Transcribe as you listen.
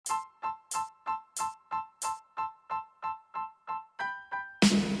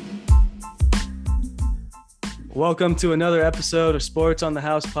Welcome to another episode of Sports on the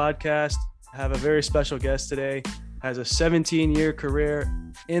House podcast. I have a very special guest today. Has a 17-year career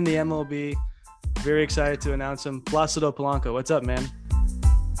in the MLB. Very excited to announce him, Placido Polanco. What's up, man?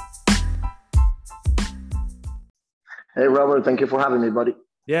 Hey, Robert. Thank you for having me, buddy.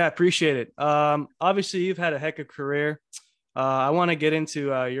 Yeah, appreciate it. Obviously, you've had a heck of a career. I want to get into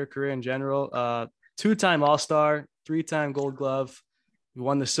your career in general. Two-time All-Star, three-time Gold Glove. You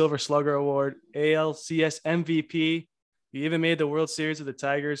won the Silver Slugger Award, ALCS MVP. You even made the World Series with the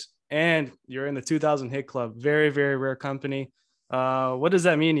Tigers, and you're in the 2000 Hit Club. Very, very rare company. What does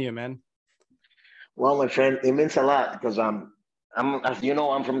that mean to you, man? Well, my friend, it means a lot because as you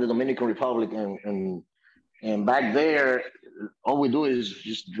know, I'm from the Dominican Republic, and back there, all we do is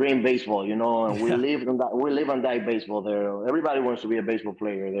just dream baseball, and we Yeah. live and die baseball there. Everybody wants to be a baseball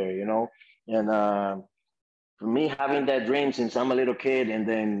player there. And for me, having that dream since I'm a little kid, and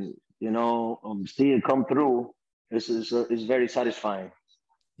then see it come through, is very satisfying.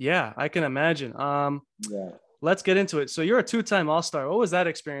 Yeah, I can imagine. Yeah. Let's get into it. So you're a two-time All-Star. What was that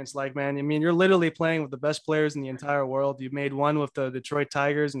experience like, man? I mean, you're literally playing with the best players in the entire world. You made one with the Detroit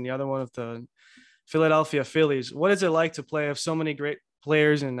Tigers and the other one with the Philadelphia Phillies. What is it like to play with so many great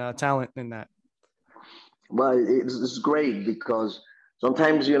players and talent in that? Well, it's great because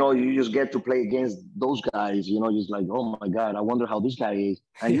sometimes, you just get to play against those guys, just like, oh my God, I wonder how this guy is.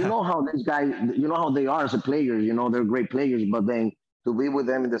 And you Yeah, know how this guy, you know how they are as a player, they're great players, but then to be with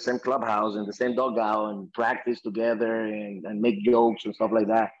them in the same clubhouse and the same dugout and practice together and make jokes and stuff like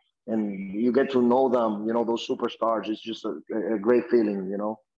that. And you get to know them, those superstars. It's just a great feeling.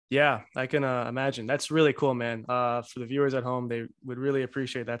 yeah, I can imagine. That's really cool, man. For the viewers at home, they would really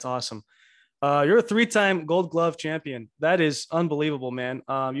appreciate. That's awesome. You're a three-time Gold Glove champion. That is unbelievable, man.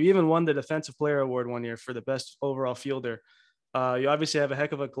 You even won the Defensive Player Award one year for the best overall fielder. You obviously have a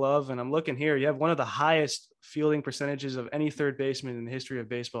heck of a glove, and I'm looking here. You have one of the highest fielding percentages of any third baseman in the history of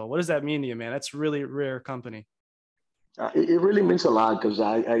baseball. What does that mean to you, man? That's really rare company. It really means a lot because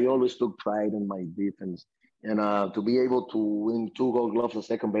I always took pride in my defense. And to be able to win two gold gloves at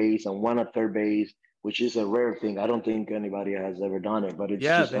second base and one at third base, which is a rare thing. I don't think anybody has ever done it, but it's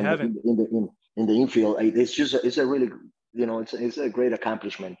Yeah, just they haven't. in the infield. It's a really, it's a great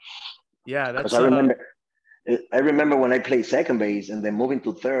accomplishment. Yeah, Because that's I remember when I played second base and then moving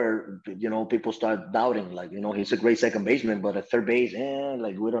to third, people start doubting, like, he's a great second baseman, but at third base,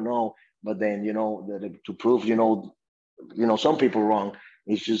 like, we don't know. But then, to prove, some people wrong,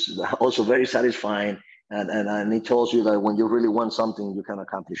 it's just also very satisfying. And it tells you that when you really want something, you can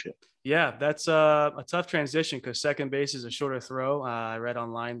accomplish it. yeah, that's a tough transition because second base is a shorter throw. I read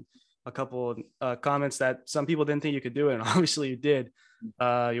online a couple of comments that some people didn't think you could do it, and obviously you did.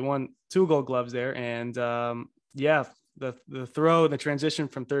 You won two Gold Gloves there, and yeah, the throw and the transition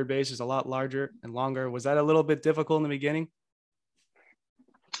from third base is a lot larger and longer. Was that a little bit difficult in the beginning?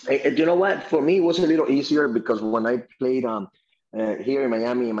 You know what? For me, it was a little easier because when I played here in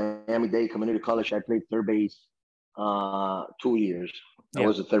Miami-Dade Community College, I played third base 2 years. I Yeah,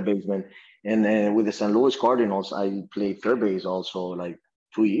 was a third baseman. And then with the St. Louis Cardinals, I played third base also like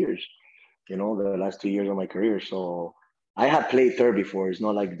 2 years, the last 2 years of my career. So I had played third before. It's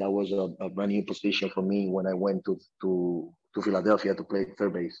not like that was a brand new position for me when I went to Philadelphia to play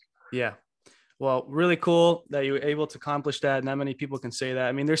third base. yeah. Well, really cool that you were able to accomplish that. Not many people can say that.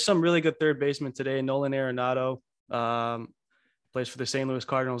 I mean, there's some really good third basemen today. Nolan Arenado plays for the St. Louis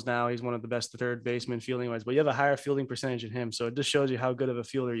Cardinals now. He's one of the best third basemen fielding wise, but you have a higher fielding percentage than him. So it just shows you how good of a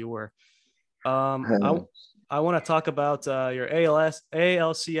fielder you were. Um, I, I want to talk about your ALCS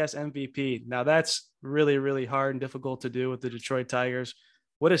MVP. Now that's really, really hard and difficult to do with the Detroit Tigers.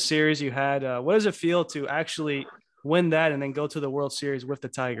 What a series you had. What does it feel to actually win that and then go to the World Series with the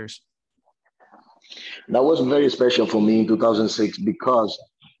Tigers? That was very special for me in 2006 because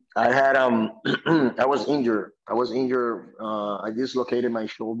I had I was injured. I dislocated my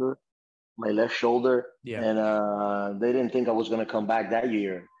shoulder, my left shoulder, Yeah. and they didn't think I was going to come back that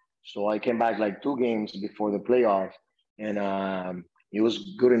year. So I came back like 2 games before the playoffs, and it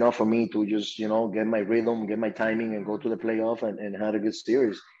was good enough for me to just get my rhythm, get my timing, and go to the playoff and had a good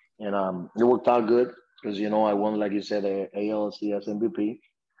series. And it worked out good because I won, like you said, a ALCS MVP.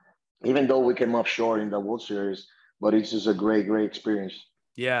 Even though we came up short in the World Series, but it's just a great, great experience.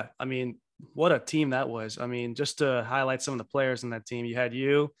 Yeah. I mean, what a team that was. I mean, just to highlight some of the players on that team, you had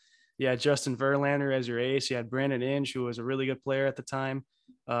Justin Verlander as your ace. You had Brandon Inge, who was a really good player at the time.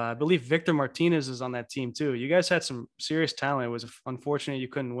 I believe Victor Martinez is on that team too. You guys had some serious talent. It was unfortunate you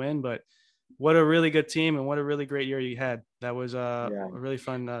couldn't win, but what a really good team and what a really great year you had. That was a Yeah. really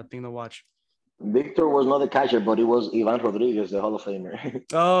fun thing to watch. Victor was not the catcher, but it was Ivan Rodriguez, the Hall of Famer.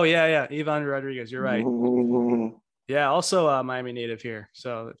 Oh yeah, Ivan Rodriguez. You're right. Yeah, also a Miami native here,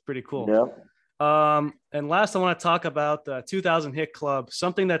 so it's pretty cool. Yeah. And last, I want to talk about the 2000 hit club.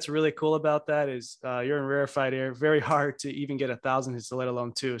 Something that's really cool about that is you're in rarefied air. Very hard to even get 1,000 hits, let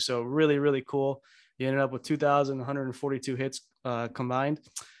alone two. So really, really cool. You ended up with 2,142 hits combined.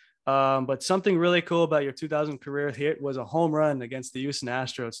 But something really cool about your 2000 career hit was a home run against the Houston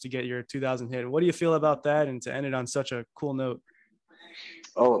Astros to get your 2000 hit. What do you feel about that, and to end it on such a cool note?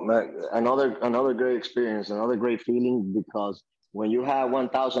 Oh, man, another great experience, another great feeling, because when you have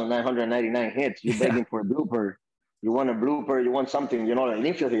 1,999 hits, you're Yeah. begging for a blooper. You want a blooper, you want something, an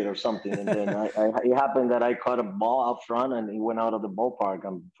infield hit or something. And then it happened that I caught a ball out front and it went out of the ballpark.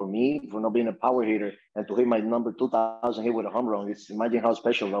 And for me, for not being a power hitter and to hit my number 2,000 hit with a home run, imagine how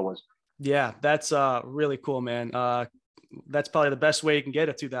special that was. Yeah, that's really cool, man. That's probably the best way you can get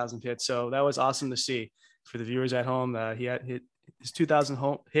a 2000 hit. So that was awesome to see for the viewers at home. He had hit his 2000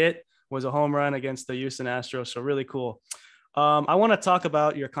 hit was a home run against the Houston Astros. So really cool. I want to talk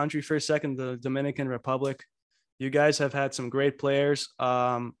about your country for a second, the Dominican Republic. You guys have had some great players.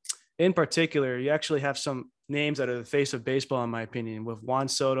 In particular, you actually have some names that are the face of baseball, in my opinion, with Juan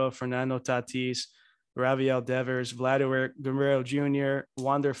Soto, Fernando Tatis, Rafael Devers, Vladimir Guerrero Jr.,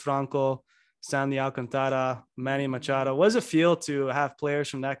 Wander Franco, Sandy Alcantara, Manny Machado. What does it feel to have players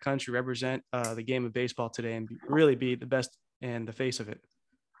from that country represent the game of baseball today and really be the best and the face of it?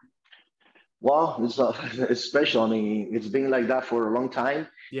 Well, it's special. I mean, it's been like that for a long time.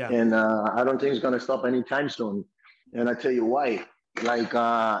 Yeah. And I don't think it's going to stop anytime soon. And I tell you why. Like,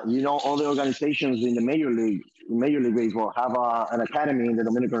 all the organizations in the Major League Baseball have an academy in the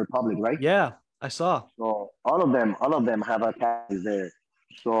Dominican Republic, right? Yeah, I saw. So all of them have academies there.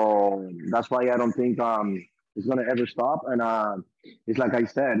 So that's why I don't think it's gonna ever stop. And it's like I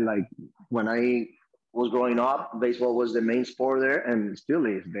said, like when I was growing up, baseball was the main sport there, and still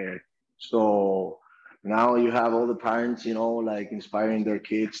is there. So now you have all the parents, like inspiring their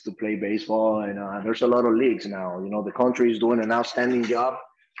kids to play baseball, and there's a lot of leagues now. The country is doing an outstanding job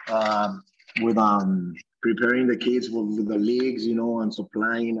with preparing the kids with the leagues, and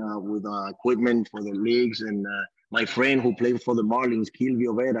supplying with equipment for the leagues. And my friend who played for the Marlins,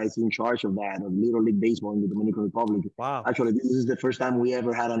 Kilvio Vera, is in charge of that, of Little League Baseball in the Dominican Republic. Wow. Actually, this is the first time we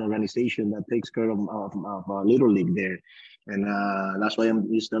ever had an organization that takes care of Little League there. And that's why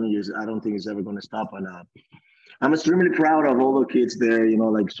I'm just telling you, I don't think it's ever going to stop. And I'm extremely proud of all the kids there,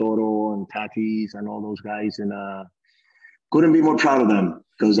 like Soto and Tatis and all those guys. And couldn't be more proud of them,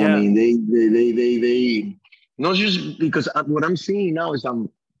 because I mean, they not just because what I'm seeing now is I'm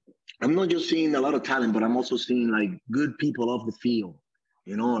not just seeing a lot of talent, but I'm also seeing like good people off the field.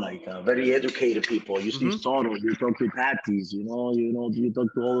 Like very educated people. You see Soto, you talk to Tatis, you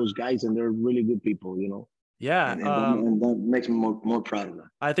talk to all those guys, and they're really good people. Yeah. And that makes me more proud of them.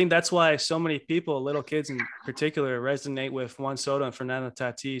 I think that's why so many people, little kids in particular, resonate with Juan Soto and Fernando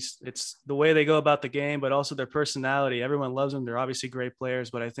Tatis. It's the way they go about the game, but also their personality. Everyone loves them. They're obviously great players,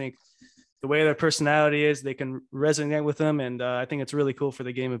 but I think the way their personality is, they can resonate with them. And I think it's really cool for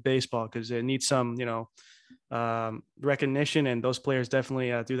the game of baseball, because it needs some, recognition, and those players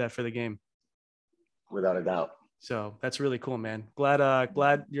definitely do that for the game. Without a doubt. So that's really cool, man.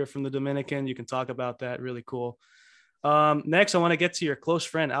 Glad you're from the Dominican. You can talk about that. Really cool. Next, I want to get to your close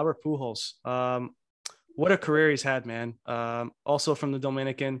friend, Albert Pujols. What a career he's had, man. Also from the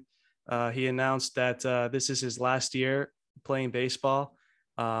Dominican. He announced that this is his last year playing baseball,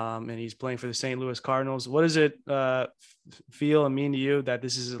 and he's playing for the St. Louis Cardinals. What does it feel and mean to you that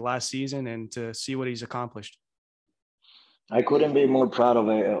this is his last season, and to see what he's accomplished? I couldn't be more proud of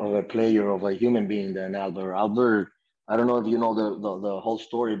a player, of a human being than Albert. Albert, I don't know if you know the whole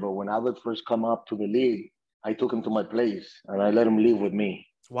story, but when Albert first come up to the league, I took him to my place and I let him live with me.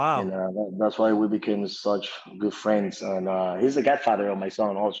 Wow. And that's why we became such good friends. And he's the godfather of my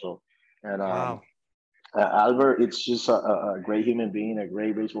son also. And wow. Albert, it's just a great human being, a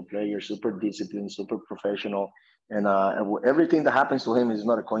great baseball player, super disciplined, super professional. And everything that happens to him is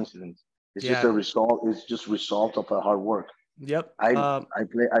not a coincidence. It's just a result. It's just result of a hard work. Yep. I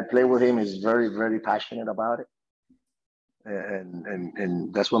play with him. He's very, very passionate about it,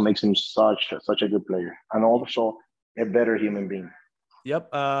 and that's what makes him such a good player, and also a better human being. Yep.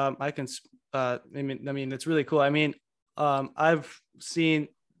 I can. I mean, it's really cool. I mean, I've seen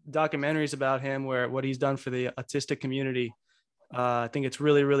documentaries about him where what he's done for the autistic community. I think it's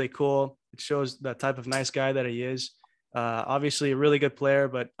really, really cool. It shows the type of nice guy that he is. Obviously a really good player,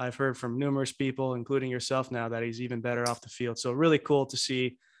 but I've heard from numerous people, including yourself now, that he's even better off the field. So really cool to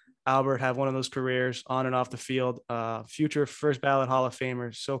see Albert have one of those careers on and off the field. Future first ballot Hall of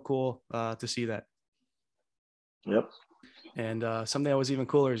Famer. So cool to see that. Yep. And something that was even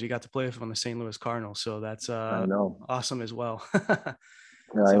cooler is you got to play with him on the St. Louis Cardinals. So that's I know. awesome as well. I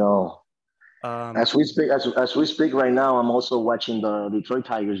know. As we speak right now, I'm also watching the Detroit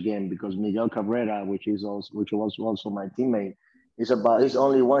Tigers game because Miguel Cabrera, which was also my teammate, he's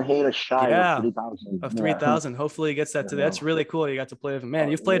only one hit shy of 3,000. Of 3,000. Hopefully he gets that today. That's really cool. You got to play with him, man.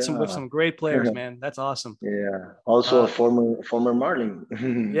 You've played with some great players, man. That's awesome. Yeah. Also a former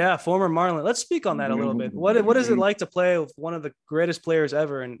Marlin. Yeah, former Marlin. Let's speak on that a little bit. What is it like to play with one of the greatest players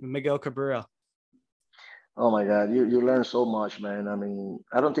ever, in Miguel Cabrera? Oh my God, you learn so much, man. I mean,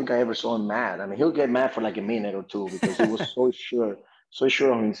 I don't think I ever saw him mad. I mean, he'll get mad for like a minute or two because he was so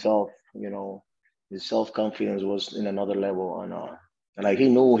sure of himself. You know, his self-confidence was in another level, and like he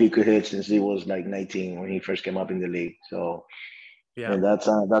knew he could hit since he was like 19 when he first came up in the league. So yeah, and that's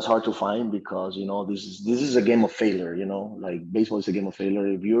hard to find because this is a game of failure. You know, like baseball is a game of failure.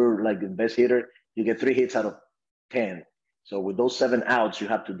 If you're like the best hitter, you get 3 hits out of 10. So with those 7 outs, you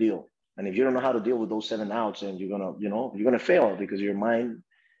have to deal. And if you don't know how to deal with those 7 outs, and you're gonna fail because your mind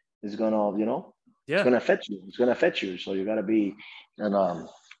is gonna, it's gonna affect you. It's gonna affect you. So you gotta be, and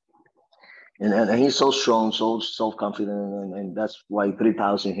he's so strong, so self-confident, and that's why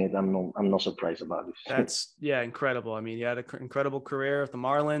 3,000 hit. I'm not surprised about it. That's incredible. I mean, he had an incredible career with the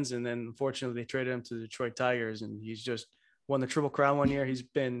Marlins, and then unfortunately they traded him to the Detroit Tigers, and he's just won the Triple Crown one year. He's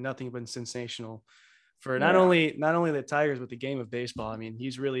been nothing but sensational for not only the Tigers, but the game of baseball. I mean,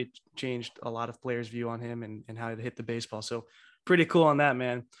 he's really changed a lot of players' view on him and how to hit the baseball. So pretty cool on that,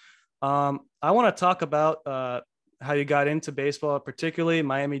 man. I want to talk about how you got into baseball, particularly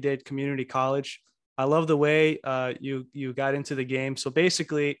Miami-Dade Community College. I love the way you got into the game. So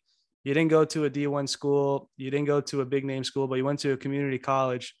basically, you didn't go to a D1 school, you didn't go to a big name school, but you went to a community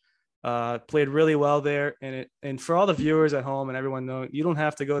college. Played really well there, and for all the viewers at home and everyone know, you don't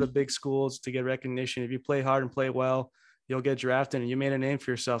have to go to big schools to get recognition. If you play hard and play well, you'll get drafted, and you made a name for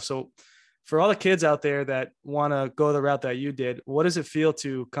yourself. So for all the kids out there that want to go the route that you did, what does it feel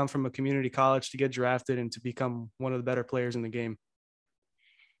to come from a community college to get drafted and to become one of the better players in the game?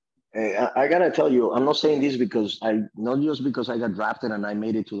 Hey, I gotta tell you, I'm not saying this not just because I got drafted and I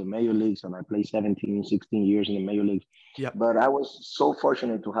made it to the major leagues and I played 17, 16 years in the major leagues. Yep. But I was so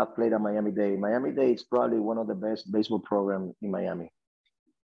fortunate to have played at Miami-Dade. Miami-Dade is probably one of the best baseball programs in Miami.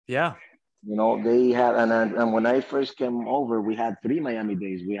 Yeah. They had, and when I first came over, we had 3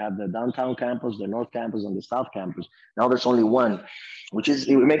 Miami-Dades. We had the downtown campus, the north campus, and the south campus. Now there's only one, it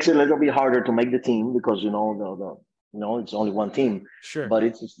makes it a little bit harder to make the team because it's only one team. Sure. But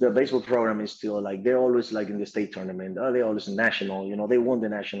it's the baseball program is still like they're always like in the state tournament. They're always national. They won the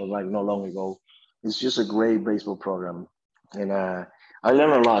national like not long ago. It's just a great baseball program, and I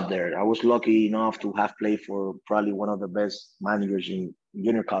learned a lot there. I was lucky enough to have played for probably one of the best managers in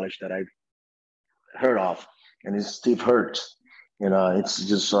junior college that I heard of, and it's Steve Hurt. It's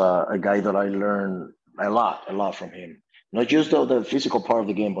just a guy that I learned a lot from him. Not just the physical part of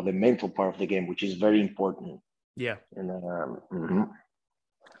the game, but the mental part of the game, which is very important. Yeah. And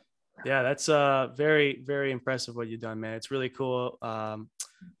yeah, that's very, very impressive what you've done, man. It's really cool. I'm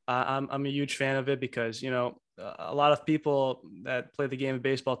a huge fan of it because, a lot of people that play the game of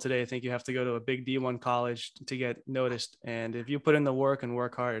baseball today think you have to go to a big D1 college to get noticed. And if you put in the work and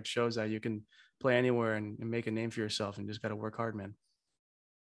work hard, it shows that you can play anywhere and make a name for yourself, and just got to work hard, man.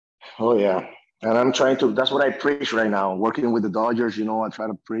 Oh yeah. And I'm trying to, that's what I preach right now, working with the Dodgers, I try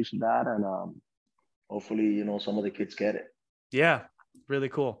to preach that, and hopefully, some of the kids get it. Yeah. Really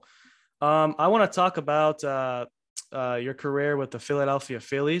cool. I want to talk about your career with the Philadelphia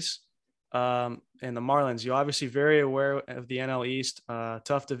Phillies and the Marlins. You're obviously very aware of the NL East,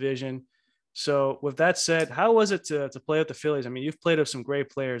 tough division. So with that said, how was it to play with the Phillies? I mean, you've played with some great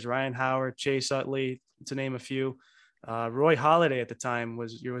players, Ryan Howard, Chase Utley, to name a few. Roy Halladay at the time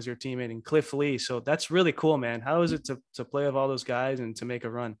was your teammate, and Cliff Lee. So that's really cool, man. How is it to play with all those guys and to make a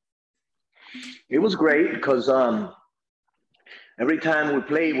run? It was great because every time we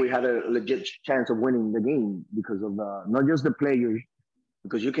played, we had a legit chance of winning the game because of not just the players,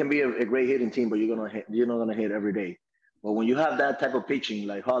 because you can be a great hitting team, but you're not gonna hit every day. But when you have that type of pitching,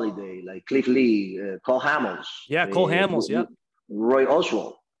 like Halladay, like Cliff Lee, Cole Hamels, Cole Hamels, Roy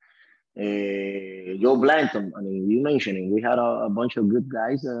Oswalt, Joe Blanton. I mean, you mentioning we had a bunch of good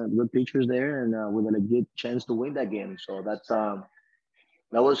guys, good pitchers there, and with a legit chance to win that game. So that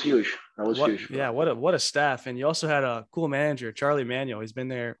was huge. Huge. Yeah, what a staff. And you also had a cool manager, Charlie Manuel. He's been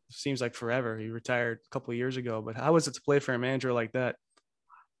there, seems like forever. He retired a couple of years ago. But how was it to play for a manager like that?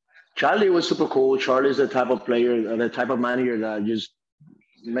 Charlie was super cool. Charlie's the type of player, the type of manager that just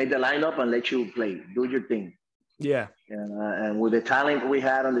make the lineup and let you play, do your thing. Yeah. And with the talent we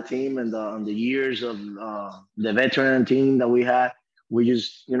had on the team and the years of the veteran team that we had, we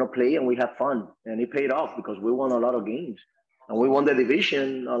just play and we had fun, and it paid off because we won a lot of games and we won the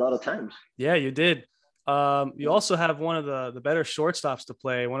division a lot of times. Yeah, you did. You also have one of the better shortstops to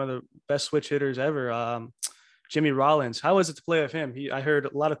play, one of the best switch hitters ever, Jimmy Rollins. How was it to play with him? I heard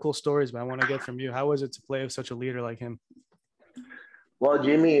a lot of cool stories, but I want to get from you. How was it to play with such a leader like him? Well,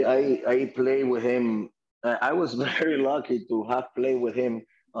 Jimmy, I played with him. I was very lucky to have played with him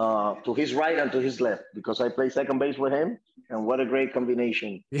to his right and to his left because I played second base with him, and what a great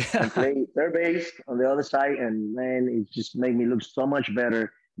combination! And Yeah. play third base on the other side, and man, it just made me look so much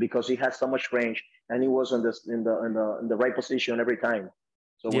better because he had so much range and he was in the right position every time.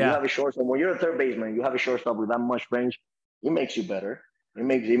 So when you Yeah. have a shortstop, when you're a third baseman, you have a shortstop with that much range, it makes you better. It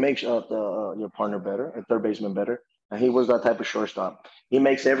makes your partner better, a third baseman better, and he was that type of shortstop. He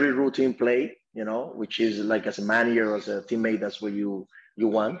makes every routine play, which is like as a manager, as a teammate, that's what you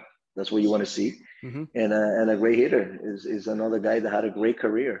want. That's what you want to see. Mm-hmm. And a great hitter is another guy that had a great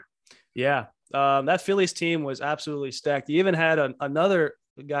career. Yeah. That Phillies team was absolutely stacked. You even had another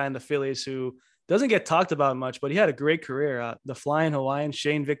guy in the Phillies who doesn't get talked about much, but he had a great career. The Flying Hawaiian,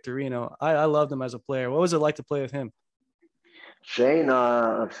 Shane Victorino. I loved him as a player. What was it like to play with him? Shane,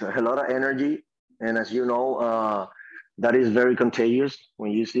 a lot of energy, and as you know, that is very contagious.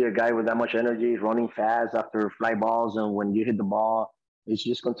 When you see a guy with that much energy running fast after fly balls, and when you hit the ball, it's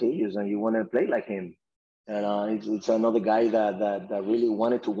just contagious, and you want to play like him. And it's another guy that really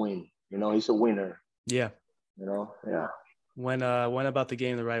wanted to win. He's a winner. Yeah. Yeah. Went about the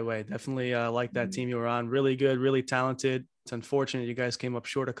game the right way. Definitely like that team you were on. Really good, really talented. It's unfortunate you guys came up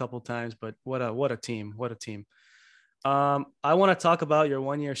short a couple times, but what a team. What a team. I want to talk about your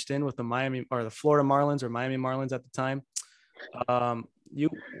 1 year stint with the Florida Marlins or Miami Marlins at the time.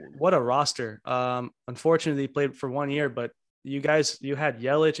 What a roster. Unfortunately, you played for 1 year, but you had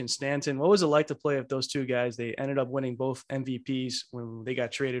Yelich and Stanton. What was it like to play with those two guys? They ended up winning both MVPs when they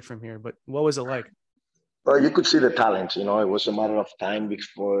got traded from here, but what was it like? Well, you could see the talent. It was a matter of time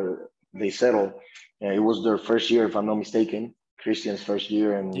before they settled. It was their first year, if I'm not mistaken. Christian's first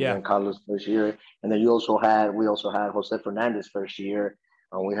year Yeah. and Carlos' first year, and then we also had Jose Fernandez first year,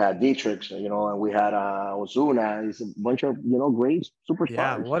 and we had Dietrich, and we had Ozuna. It's a bunch of great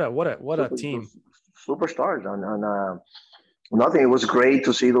Yeah. superstars, What a super, team. superstars, and nothing. It was great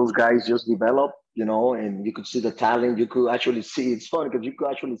to see those guys just develop, and you could see the talent. You could actually see. It's fun because you could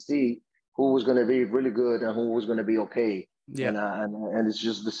actually see who was going to be really good and who was going to be okay. Yeah. And it's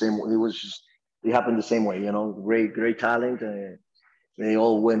just the same. It happened the same way. Great talent. They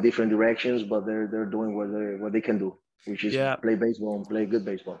all went different directions, but they're doing what they can do, which is Yeah. play baseball and play good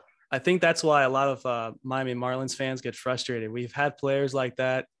baseball. I think that's why a lot of Miami Marlins fans get frustrated. We've had players like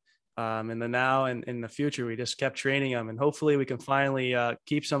that in the now and in the future. We just kept training them, and hopefully we can finally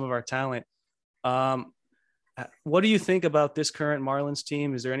keep some of our talent. Um, what do you think about this current Marlins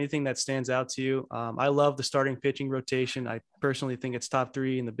team? Is there anything that stands out to you? I love the starting pitching rotation. I personally think it's top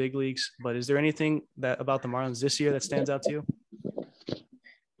 3 in the big leagues, but is there anything about the Marlins this year that stands out to you?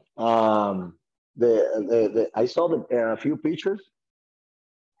 I saw a few pictures.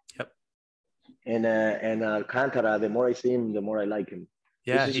 Yep. And Alcantara, the more I see him, the more I like him.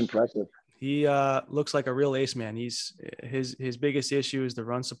 Yeah, This is impressive. he looks like a real ace, man. His biggest issue is the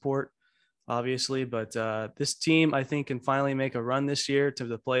run support, obviously, but this team I think can finally make a run this year to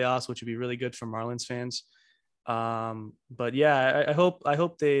the playoffs, which would be really good for Marlins fans. But yeah, I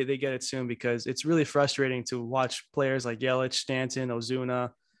hope they get it soon because it's really frustrating to watch players like Yelich, Stanton,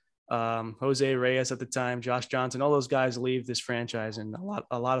 Ozuna, Jose Reyes at the time, Josh Johnson, all those guys leave this franchise, and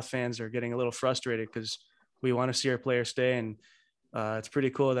a lot of fans are getting a little frustrated because we want to see our players stay. And it's pretty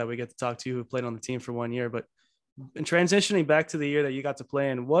cool that we get to talk to you who played on the team for 1 year. But in transitioning back to the year that you got to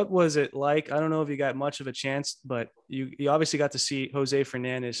play in, what was it like? I don't know if you got much of a chance, but you obviously got to see Jose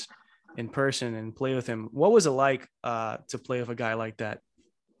Fernandez in person and play with him. What was it like to play with a guy like that?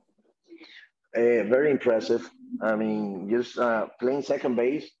 Very impressive. I mean, just playing second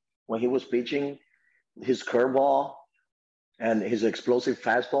base when he was pitching, his curveball and his explosive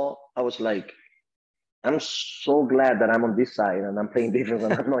fastball, I was like, I'm so glad that I'm on this side and I'm playing defense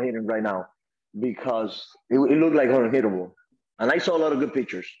and I'm not hitting right now because it looked like unhittable. And I saw a lot of good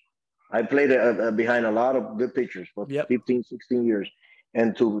pitchers. I played behind a lot of good pitchers for Yep. 15, 16 years.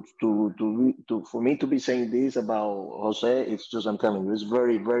 And for me to be saying this about Jose, it's just, I'm telling you, it's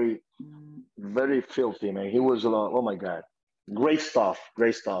very, very, very filthy, man. He was, oh my God, great stuff,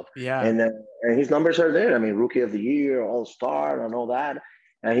 great stuff. Yeah. And his numbers are there. I mean, rookie of the year, all star, and all that.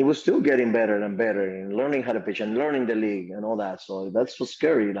 and he was still getting better and better and learning how to pitch and learning the league and all that. So that's so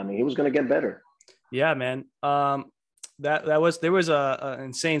scary. I mean, he was going to get better. Yeah, man. There was a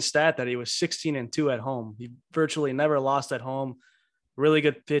insane stat that he was 16-2 at home. He virtually never lost at home. Really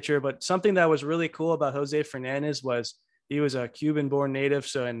good pitcher. But something that was really cool about Jose Fernandez was he was a Cuban-born native.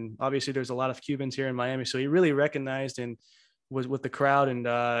 So, and obviously there's a lot of Cubans here in Miami. So he really recognized and was with the crowd. And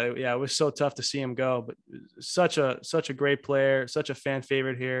yeah, it was so tough to see him go. But such a great player, such a fan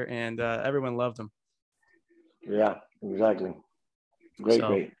favorite here, and everyone loved him. Yeah, exactly.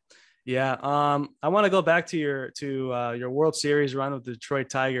 Great. Yeah. I want to go back to your World Series run with the Detroit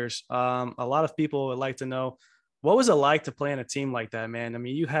Tigers. A lot of people would like to know, what was it like to play in a team like that, man? I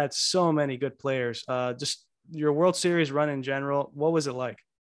mean, you had so many good players. Just your World Series run in general, what was it like?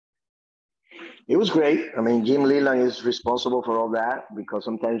 It was great. I mean, Jim Leland is responsible for all that because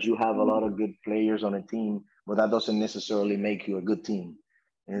sometimes you have a lot of good players on a team, but that doesn't necessarily make you a good team.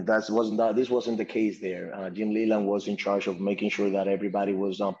 And this wasn't the case there. Jim Leland was in charge of making sure that everybody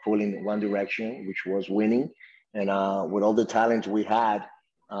was pulling in one direction, which was winning. And with all the talent we had,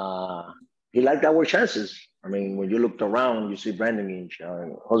 uh, he liked our chances. I mean, when you looked around, you see Brandon Inch,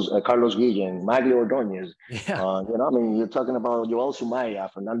 Carlos Guillen, Maglio Ordonez. Yeah. I mean, you're talking about Joel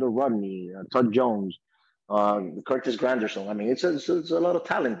Sumaya, Fernando Rodney, Todd Jones, Curtis Granderson. I mean, it's a lot of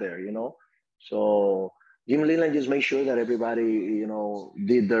talent there, So Jim Leland just made sure that everybody,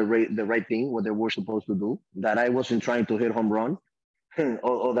 did the right thing, what they were supposed to do. That I wasn't trying to hit home run,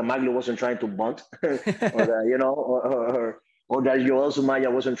 or that Maglio wasn't trying to bunt, or that or that Joel Sumaya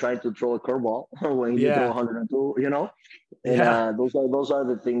wasn't trying to throw a curveball when he threw Yeah. 102. And Yeah. those are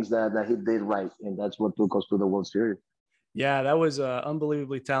the things that he did right, and that's what took us to the World Series. Yeah, that was an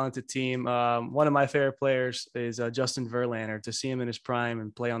unbelievably talented team. One of my favorite players is Justin Verlander. To see him in his prime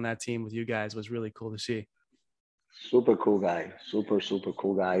and play on that team with you guys was really cool to see. Super cool guy, super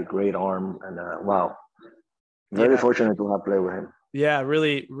cool guy, great arm, and wow, very Yeah, fortunate to have played with him. yeah,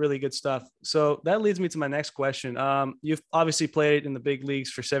 really, really good stuff. So that leads me to my next question. You've obviously played in the big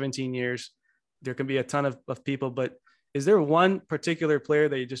leagues for 17 years. There can be a ton of people, but is there one particular player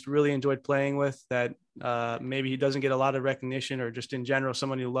that you just really enjoyed playing with that maybe he doesn't get a lot of recognition, or just in general,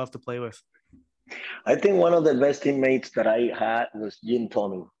 someone you love to play with? I think one of the best teammates that I had was Jim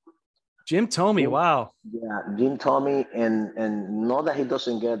Tomey. Jim Thome. Jim, Wow. yeah, Jim Tomey, and not that he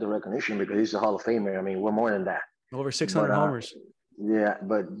doesn't get the recognition because he's a Hall of Famer. I mean, we're more than that. Over But 600 homers. yeah,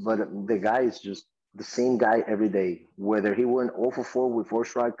 but the guy is just the same guy every day. Whether he went 0 for 4 with 4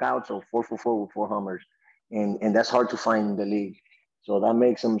 strikeouts or 4 for 4 with 4 homers, and that's hard to find in the league. So that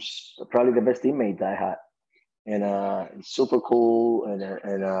makes him probably the best teammate I had, and super cool,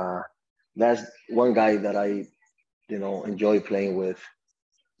 and that's one guy that I enjoy playing with.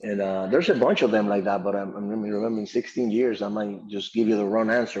 And there's a bunch of them like that, but I'm remembering 16 years. I might just give you the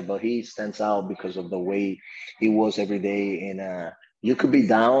wrong answer, but he stands out because of the way he was every day. And you could be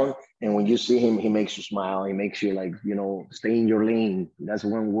down, and when you see him, he makes you smile. He makes you like, stay in your lane. That's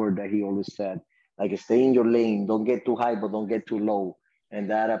one word that he always said. Like, stay in your lane. Don't get too high, but don't get too low. And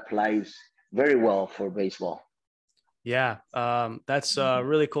that applies very well for baseball. Yeah, that's a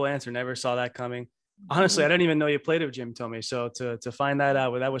really cool answer. Never saw that coming. Honestly, I Mhm. didn't even know you played with Jim Tomey. So to find that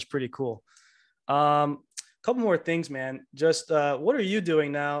out, that was pretty cool. Couple more things, man. Just what are you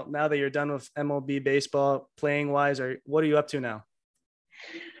doing now that you're done with MLB baseball playing wise, or what are you up to now?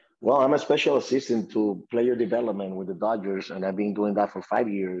 Well, I'm a special assistant to player development with the Dodgers, and I've been doing that for 5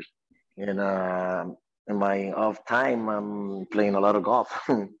 years. And in my off time, I'm playing a lot of golf.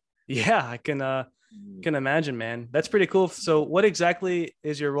 Yeah, I can imagine, man. That's pretty cool. So what exactly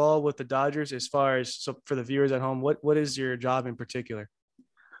is your role with the Dodgers as far as, so for the viewers at home, what is your job in particular?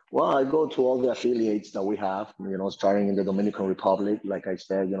 Well, I go to all the affiliates that we have, starting in the Dominican Republic. Like I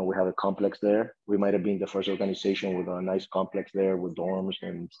said, we have a complex there. We might have been the first organization with a nice complex there with dorms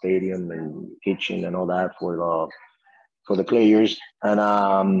and stadium and kitchen and all that for the players. And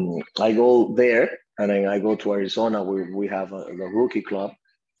I go there, and then I go to Arizona where we have the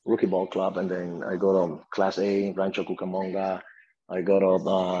rookie ball club, and then I go to Class A, Rancho Cucamonga. I go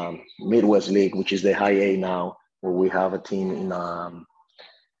to Midwest League, which is the high A now, where we have a team in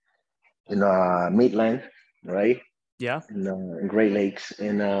Midland, right? Yeah. In Great Lakes,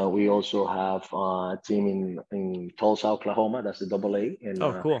 and we also have a team in Tulsa, Oklahoma. That's the Double A, and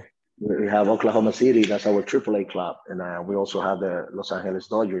Oh, cool. we have Oklahoma City. That's our Triple A club, and we also have the Los Angeles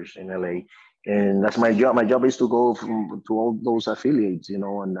Dodgers in LA. And that's my job. My job is to go to all those affiliates,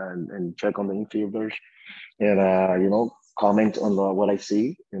 and check on the infielders, and comment on what I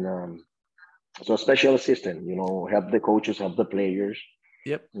see, and so a special assistant, help the coaches, help the players,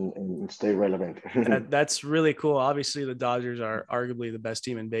 Yep. and stay relevant. That's really cool. Obviously, the Dodgers are arguably the best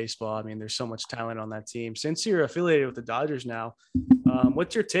team in baseball. I mean, there's so much talent on that team. Since you're affiliated with the Dodgers now,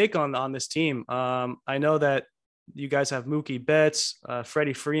 what's your take on this team? I know that you guys have Mookie Betts,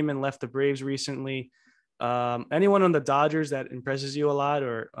 Freddie Freeman left the Braves recently. Anyone on the Dodgers that impresses you a lot,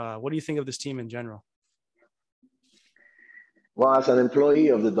 or what do you think of this team in general? Well, as an employee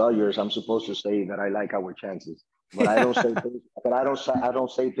of the Dodgers, I'm supposed to say that I like our chances, but I don't say things. But I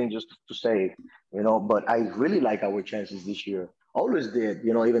don't say things just to say, But I really like our chances this year. Always did,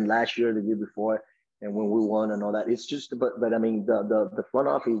 even last year, the year before, and when we won and all that. It's just, but I mean, the front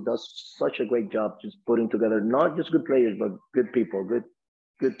office does such a great job just putting together not just good players, but good people,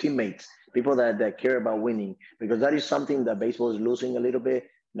 good teammates, people that care about winning, because that is something that baseball is losing a little bit.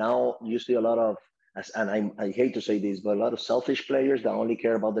 Now you see a lot of, and I hate to say this, but a lot of selfish players that only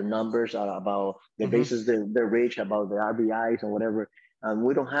care about their numbers, about the bases they're rich, about the RBIs and whatever. And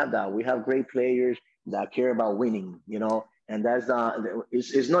we don't have that. We have great players that care about winning, and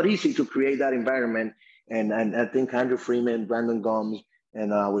it's not easy to create that environment. And I think Andrew Freeman, Brandon Gomes,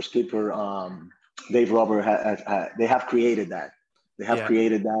 and our skipper Dave Robert, they have created that. They have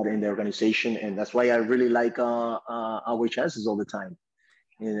created that in the organization, and that's why I really like our chances all the time.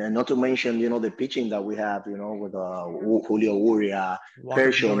 And not to mention, the pitching that we have, with Julio Uria,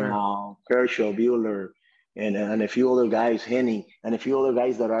 Kershaw, Buehler, and a few other guys, Henny, and a few other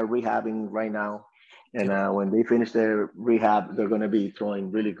guys that are rehabbing right now. And when they finish their rehab, they're going to be throwing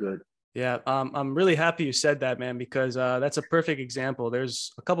really good. Yeah, I'm really happy you said that, man, because that's a perfect example.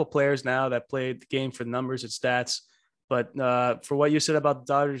 There's a couple players now that played the game for numbers and stats, but for what you said about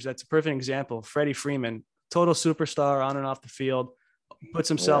the Dodgers, that's a perfect example. Freddie Freeman, total superstar on and off the field, puts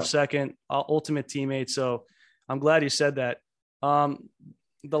himself second, ultimate teammate. So I'm glad you said that.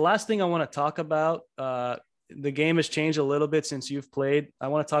 The last thing I want to talk about, the game has changed a little bit since you've played. I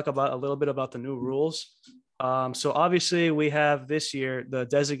want to talk about a little bit about the new rules. So obviously we have this year the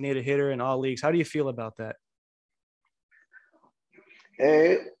designated hitter in all leagues. How do you feel about that?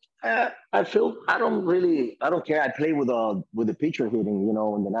 I feel I don't care. I play with the pitcher hitting,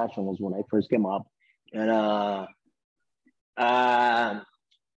 in the Nationals when I first came up, and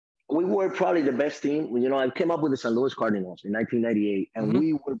we were probably the best team. I came up with the St. Louis Cardinals in 1998, and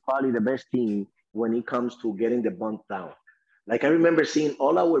we were probably the best team when it comes to getting the bunt down. Like I remember seeing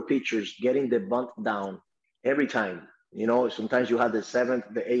all our pitchers getting the bunt down every time. Sometimes you have the seventh,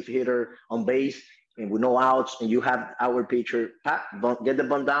 the eighth hitter on base, and with no outs, and you have our pitcher get the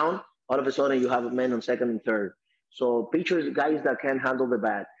bunt down. All of a sudden, you have a man on second and third. So pitchers, guys that can handle the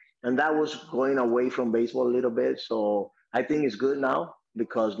bat, and that was going away from baseball a little bit. So I think it's good now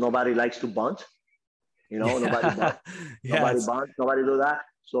because nobody likes to bunt. Nobody bunts. Nobody bunts. Nobody do that.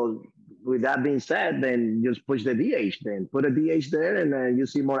 So with that being said, then just push the DH. Then put a DH there, and then you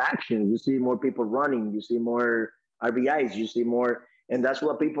see more action. You see more people running. You see more RBIs. You see more, and that's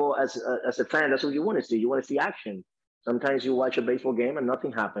what people, as a fan, that's what you want to see. You want to see action. Sometimes you watch a baseball game and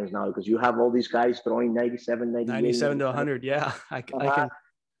nothing happens now because you have all these guys throwing 97, 98. 97 to 100. Yeah, I can.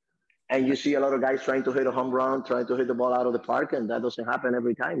 And you see a lot of guys trying to hit a home run, trying to hit the ball out of the park, and that doesn't happen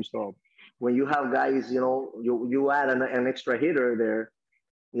every time. So when you have guys, you add an extra hitter there,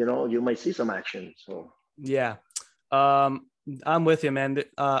 you might see some action. So yeah, I'm with you, man.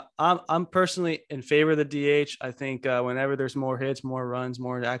 I'm personally in favor of the DH. I think whenever there's more hits, more runs,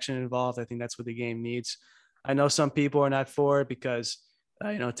 more action involved, I think that's what the game needs. I know some people are not for it because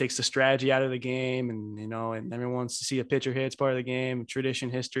it takes the strategy out of the game, and and everyone wants to see a pitcher hit. It's part of the game,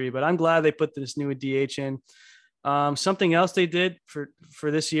 tradition, history. But I'm glad they put this new DH in. Something else they did for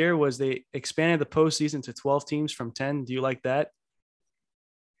this year was they expanded the postseason to 12 teams from 10. Do you like that?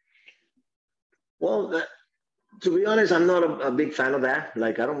 Well, to be honest, I'm not a big fan of that.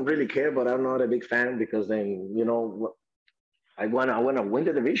 Like, I don't really care, but I'm not a big fan because then, I want to win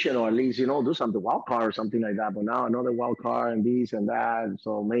the division or at least, do something, wild card or something like that. But now another wild card and this and that.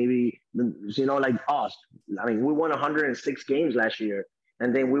 So maybe, like us. I mean, we won 106 games last year.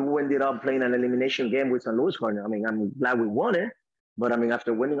 And then we ended up playing an elimination game with St. Louis Cardinals. I mean, I'm glad we won it. But, I mean,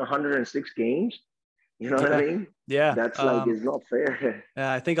 after winning 106 games, what I mean? Yeah. That's it's not fair.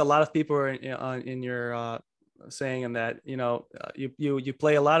 I think a lot of people are in your saying in that, you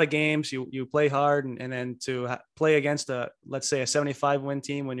play a lot of games, you play hard, and then to play against let's say a 75 win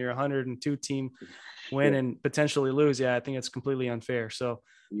team when you're a 102 team win and potentially lose. Yeah, I think it's completely unfair. So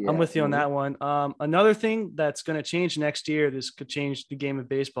I'm with you on that one. Another thing that's going to change next year, this could change the game of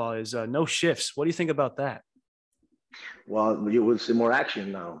baseball, is no shifts. What do you think about that? Well, you will see more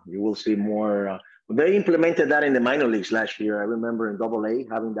action now. You will see more. They implemented that in the minor leagues last year. I remember in AA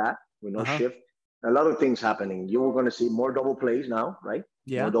having that with no shift. A lot of things happening. You're going to see more double plays now, right?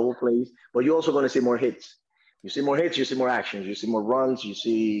 Yeah. more double plays, but you're also going to see more hits. You see more hits, you see more actions, you see more runs, you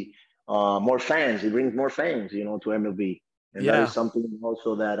see more fans. It brings more fans, to MLB, and that is Yeah. something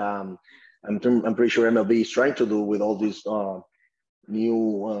also that I'm pretty sure MLB is trying to do with all these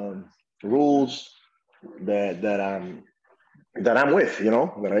new rules that I'm with,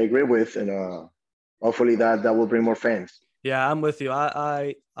 that I agree with, and hopefully that will bring more fans. Yeah, I'm with you.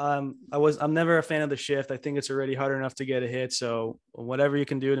 I'm never a fan of the shift. I think it's already hard enough to get a hit. So whatever you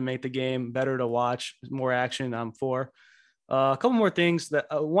can do to make the game better to watch, more action, I'm for. A couple more things that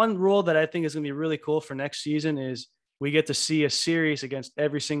one rule that I think is going to be really cool for next season is we get to see a series against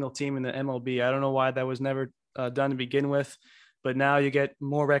every single team in the MLB. I don't know why that was never done to begin with, but now you get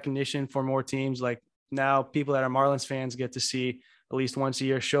more recognition for more teams. Like now people that are Marlins fans get to see at least once a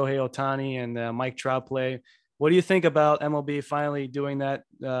year Shohei Ohtani and Mike Trout play. What do you think about MLB finally doing that,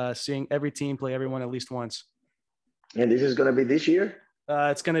 seeing every team play everyone at least once? And this is going to be this year.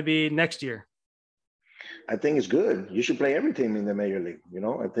 It's going to be next year. I think it's good. You should play every team in the major league.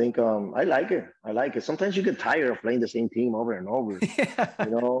 I think I like it. I like it. Sometimes you get tired of playing the same team over and over. Yeah.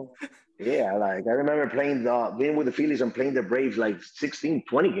 You know, yeah. I remember being with the Phillies and playing the Braves like 16,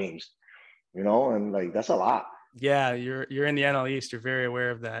 20 games. And like that's a lot. Yeah, you're in the NL East. You're very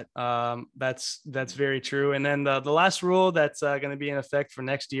aware of that. That's very true. And then the last rule that's going to be in effect for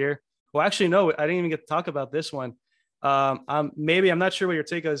next year. Well, actually, no, I didn't even get to talk about this one. I'm not sure what your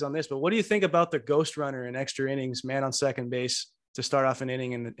take is on this, but what do you think about the ghost runner in extra innings, man on second base to start off an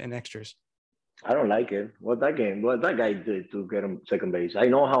inning in extras? I don't like it. What that guy did to get him second base. I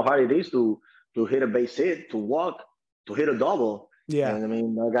know how hard it is to hit a base hit, to walk, to hit a double. Yeah, And I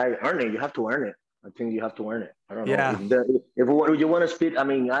mean, that guy earned it. You have to earn it. I think you have to earn it. I don't know yeah, if you want to speed. I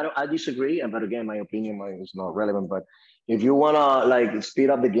mean, I disagree, but again, my opinion is not relevant. But if you want to like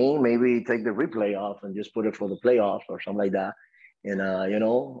speed up the game, maybe take the replay off and just put it for the playoffs or something like that, and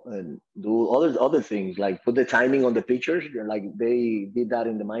and do other things like put the timing on the pitchers. Like they did that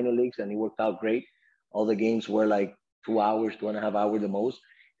in the minor leagues, and it worked out great. All the games were like 2 hours, 2.5 hours the most,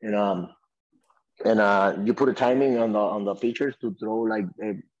 and you put a timing on the pitchers to throw like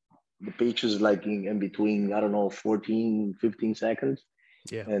the pitch is like in between, I don't know, 14, 15 seconds.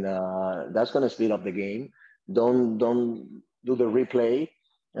 yeah, And that's going to speed up the game. Don't do the replay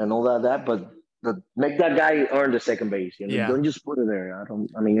and all that, but make that guy earn the second base. yeah. Don't just put it there.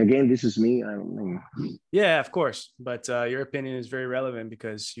 I mean, again, this is me. I don't mean, Yeah, of course. But your opinion is very relevant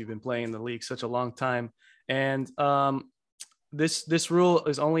because you've been playing in the league such a long time. And this rule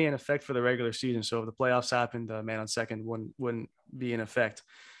is only in effect for the regular season. So if the playoffs happen, the man on second wouldn't be in effect.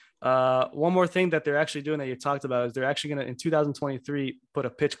 One more thing that they're actually doing that you talked about is they're actually going to, in 2023, put a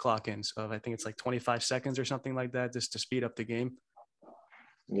pitch clock in. So I think it's like 25 seconds or something like that, just to speed up the game.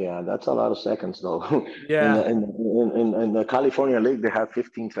 yeah, that's a lot of seconds though. in, Yeah. the, in the California League, they have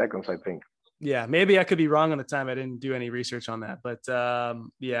 15 seconds, I think. Yeah. Maybe I could be wrong on the time. I didn't do any research on that, but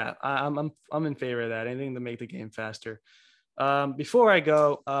yeah, I'm in favor of that. Anything to make the game faster. Before I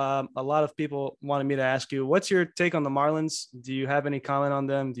go, a lot of people wanted me to ask you, what's your take on the Marlins? Do you have any comment on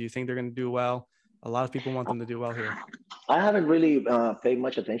them? Do you think they're going to do well? A lot of people want them to do well here. I haven't really paid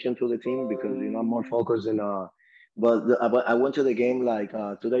much attention to the team because I'm more focused in. But I went to the game like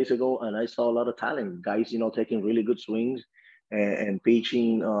 2 days ago, and I saw a lot of talent guys. Taking really good swings and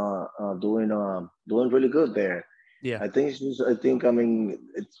pitching, doing really good there. Yeah. I mean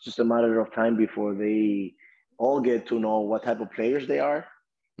it's just a matter of time before they all get to know what type of players they are.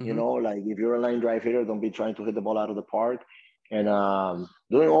 Mm-hmm. Like if you're a line drive hitter, don't be trying to hit the ball out of the park, and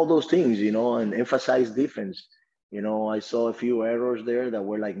doing all those things, and emphasize defense. I saw a few errors there that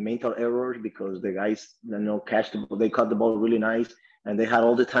were like mental errors because the guys, they caught the ball really nice, and they had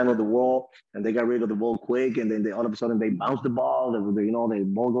all the time of the world, and they got rid of the ball quick, and then all of a sudden they bounce the ball. The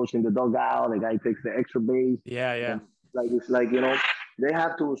ball goes in the dugout. The guy takes the extra base, Yeah. Yeah. and it's like they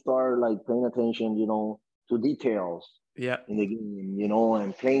have to start like paying attention, to details Yeah. in the game,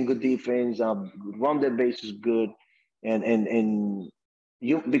 and playing good defense, run the bases good, and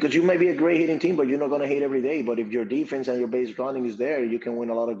you because you might be a great hitting team, but you're not going to hit every day. But if your defense and your base running is there, you can win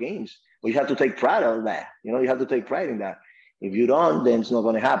a lot of games. But you have to take pride of that. You have to take pride in that. If you don't, then it's not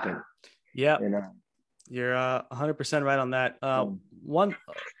going to happen. Yeah. And You're 100% right on that.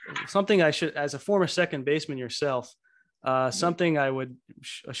 Something I should, as a former second baseman yourself, something I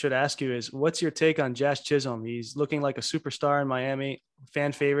should ask you is, what's your take on Jazz Chisholm? He's looking like a superstar in Miami,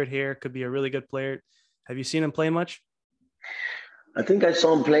 fan favorite here, could be a really good player. Have you seen him play much? I think I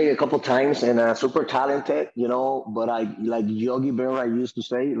saw him play a couple times, and super talented, But I like Yogi Berra used to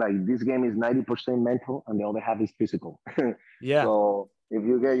say, like this game is 90% mental, and the other half is physical. Yeah. So if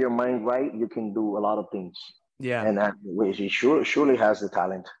you get your mind right, you can do a lot of things. Yeah. and he surely has the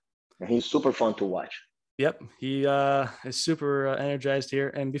talent, and he's super fun to watch. Yep. He is super energized here.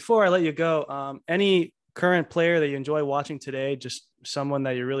 And before I let you go, any current player that you enjoy watching today, just someone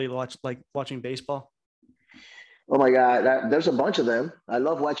that you really like watching baseball? Oh my God, there's a bunch of them. I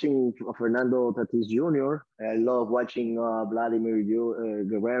love watching Fernando Tatis Jr. I love watching Vladimir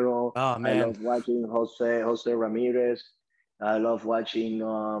Guerrero. Oh I man. love watching Jose Ramirez. I love watching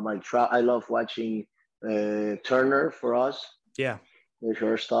Mike Trout. I love watching Turner for us, Yeah. the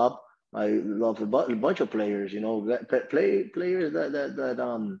shortstop. I love a bunch of players. Players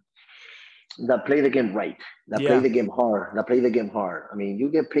that play the game right, that play Yeah. the game hard, that play the game hard. I mean, you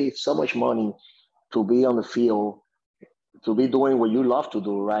get paid so much money to be on the field, to be doing what you love to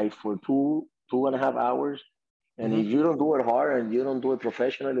do, right, for 2.5 hours. And Hmm. if you don't do it hard and you don't do it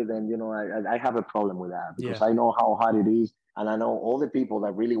professionally, then I have a problem with that, because Yeah. I know how hard it is, and I know all the people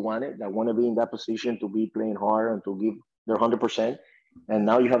that really want it, that want to be in that position to be playing hard and to give their 100%. And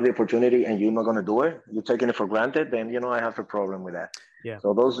now you have the opportunity and you're not going to do it. You're taking it for granted. Then I have a problem with that. Yeah.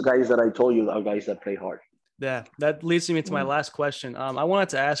 So those guys that I told you are guys that play hard. Yeah. That leads me to my Mm. last question. I wanted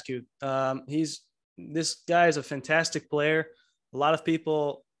to ask you, this guy is a fantastic player. A lot of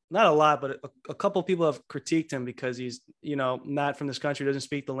people, not a lot, but a couple people have critiqued him because he's, not from this country, doesn't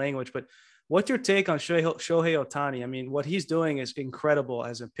speak the language. But what's your take on Shohei Ohtani? I mean, what he's doing is incredible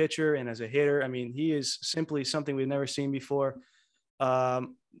as a pitcher and as a hitter. I mean, he is simply something we've never seen before.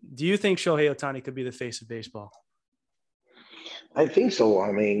 Do you think Shohei Ohtani could be the face of baseball? I think so.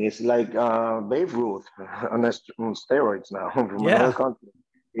 I mean, it's like Babe Ruth on steroids now from another Yeah. country.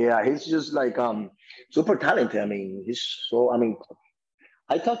 Yeah, he's just like super talented. I mean, he's so. I mean,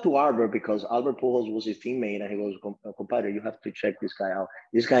 I talked to Albert because Albert Pujols was his teammate, and he goes, "Compadre, you have to check this guy out.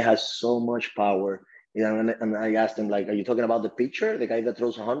 This guy has so much power." And I asked him, like, "Are you talking about the pitcher, the guy that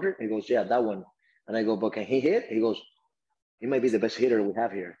throws 100?" He goes, "Yeah, that one." And I go, "But can he hit?" He goes, "He might be the best hitter we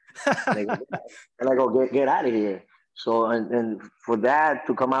have here." And I go, get out of here. So and for that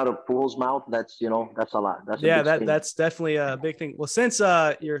to come out of Pool's mouth, that's a lot. That's a Yeah, big thing. that's definitely a big thing. Well, since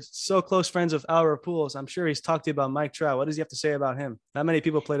you're so close friends with Albert Pujols, I'm sure he's talked to you about Mike Trout. What does he have to say about him? Not many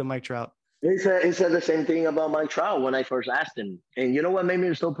people played with Mike Trout. He said the same thing about Mike Trout when I first asked him. And you know what made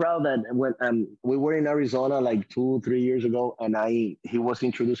me so proud? That when we were in Arizona like 2-3 years ago, and he was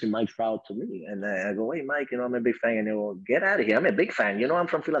introducing Mike Trout to me, and I go, "Hey Mike, I'm a big fan." And he go, "Get out of here! I'm a big fan. I'm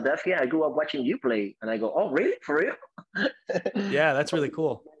from Philadelphia. I grew up watching you play." And I go, "Oh really? For real?" Yeah, that's really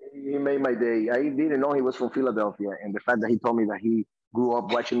cool. He made my day. I didn't know he was from Philadelphia, and the fact that he told me that he grew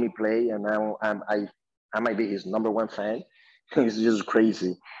up watching me play, and now I might be his number one fan. It's just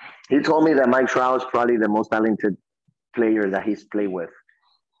crazy. He told me that Mike Trout is probably the most talented player that he's played with.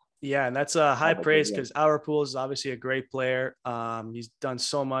 Yeah, and that's high praise because Albert Pujols is obviously a great player. He's done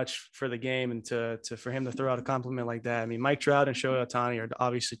so much for the game, and to for him to throw out a compliment like that. I mean, Mike Trout and Shohei Ohtani are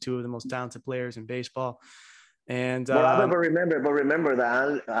obviously two of the most talented players in baseball. And But remember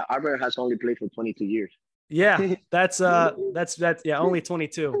that Albert has only played for 22 years. yeah, that's yeah, only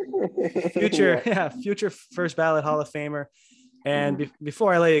 22. Future, Yeah. yeah, future first ballot Hall of Famer. And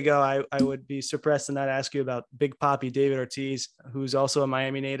before I let you go, I would be suppressed to not ask you about Big Papi David Ortiz, who's also a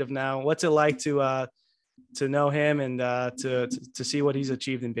Miami native now. What's it like to know him and to see what he's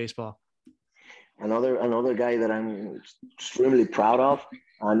achieved in baseball? Another guy that I'm extremely proud of.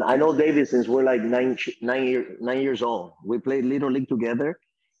 And I know David since we're like 9 years old. We played Little League together,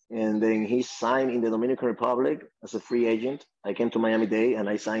 and then he signed in the Dominican Republic as a free agent. I came to Miami-Dade and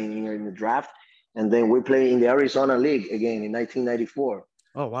I signed in the draft, and then we played in the Arizona League again in 1994.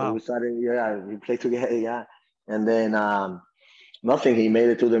 Oh So we wow. started, yeah, we played together, yeah, and then nothing. He made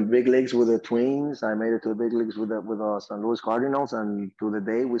it to the big leagues with the Twins. I made it to the big leagues with the St. Louis Cardinals, and to the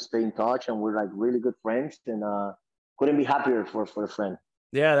day we stay in touch, and we're like really good friends. And couldn't be happier for a friend.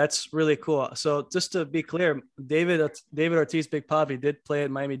 Yeah, that's really cool. So just to be clear, David Ortiz, Big Papi, did play at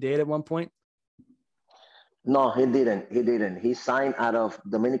Miami-Dade at one point. No, he didn't. He didn't. He signed out of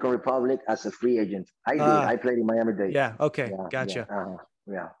Dominican Republic as a free agent. I did. I played in Miami-Dade. Yeah. Okay. Yeah, Gotcha.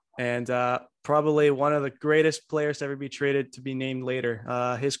 yeah. And probably one of the greatest players to ever be traded to be named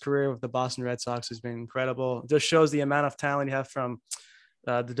later. His career with the Boston Red Sox has been incredible. It just shows the amount of talent you have from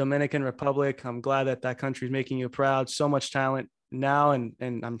the Dominican Republic. I'm glad that country is making you proud. So much talent now, and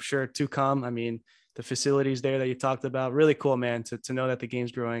I'm sure to come. I mean, the facilities there that you talked about, really cool, man, to know that the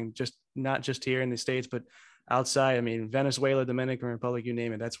game's growing, just not just here in the States, but outside. I mean, Venezuela, Dominican Republic, you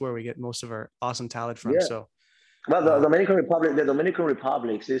name it. That's where we get most of our awesome talent from. Yeah. So Well, the Dominican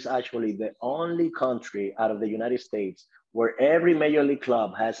Republic is actually the only country out of the United States where every major league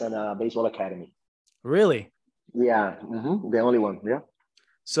club has a baseball academy. really, Yeah, the only one. Yeah.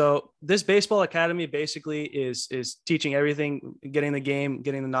 So this baseball academy basically is teaching everything, getting the game,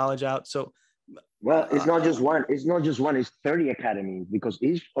 getting the knowledge out. So, well, it's not just one. It's not just one. It's 30 academies because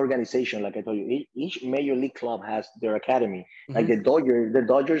each organization, like I told you, each major league club has their academy. Like the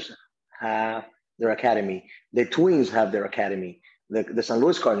Dodgers have their academy. The Twins have their academy. The St.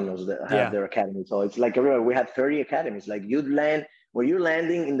 Louis Cardinals have their academy. So it's like everywhere. We have 30 academies. Like when you're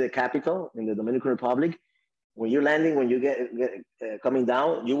landing in the capital, in the Dominican Republic, when you're landing, when you get coming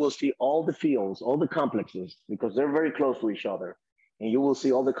down, you will see all the fields, all the complexes, because they're very close to each other. And you will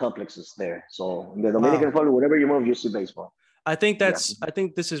see all the complexes there. So in the Dominican Republic, wherever you move, you see baseball. I think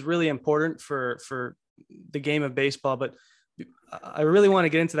this is really important for the game of baseball, but I really want to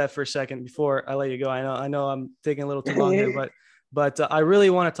get into that for a second before I let you go. I know I'm taking a little too long here, but I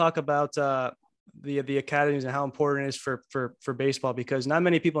really want to talk about the academies and how important it is for baseball, because not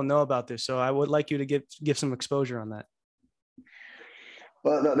many people know about this. So I would like you to give some exposure on that.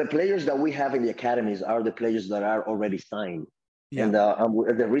 Well, the players that we have in the academies are the players that are already signed. Yeah. And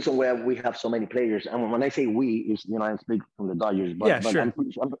the reason why we have so many players, and when I say we, is I speak from the Dodgers, but sure.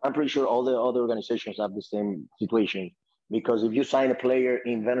 I'm pretty sure all the other organizations have the same situation. Because if you sign a player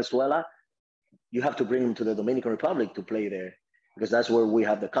in Venezuela, you have to bring him to the Dominican Republic to play there, because that's where we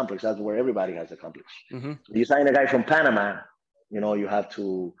have the complex. That's where everybody has the complex. Mm-hmm. If you sign a guy from Panama, you have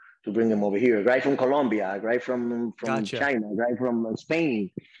to bring him over here. A guy from Colombia, a guy from China, a guy from Spain.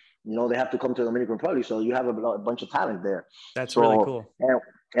 They have to come to the Dominican Republic. So you have a bunch of talent there. That's really cool.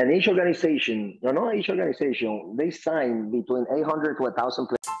 And each organization, they sign between 800 to 1,000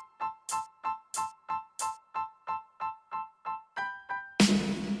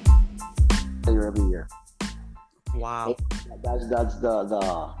 players every year. Wow. That's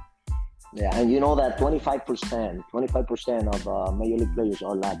the and that 25% of Major League players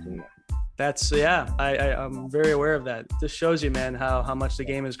are Latin. That's I'm very aware of that. This shows you, man, how much the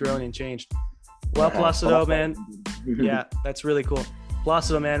game has grown and changed. Well, Placido, man, that's really cool.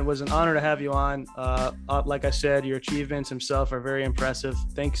 Placido, man, it was an honor to have you on. Like I said, your achievements themselves are very impressive.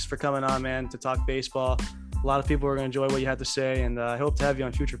 Thanks for coming on, man, to talk baseball. A lot of people are going to enjoy what you have to say, and I hope to have you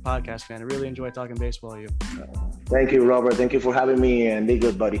on future podcasts, man. I really enjoy talking baseball with you. Thank you, Robert. Thank you for having me, and be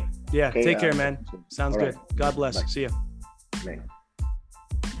good, buddy. Yeah, okay, take care, man. Sounds good. Right. God bless. Bye. See you. Man.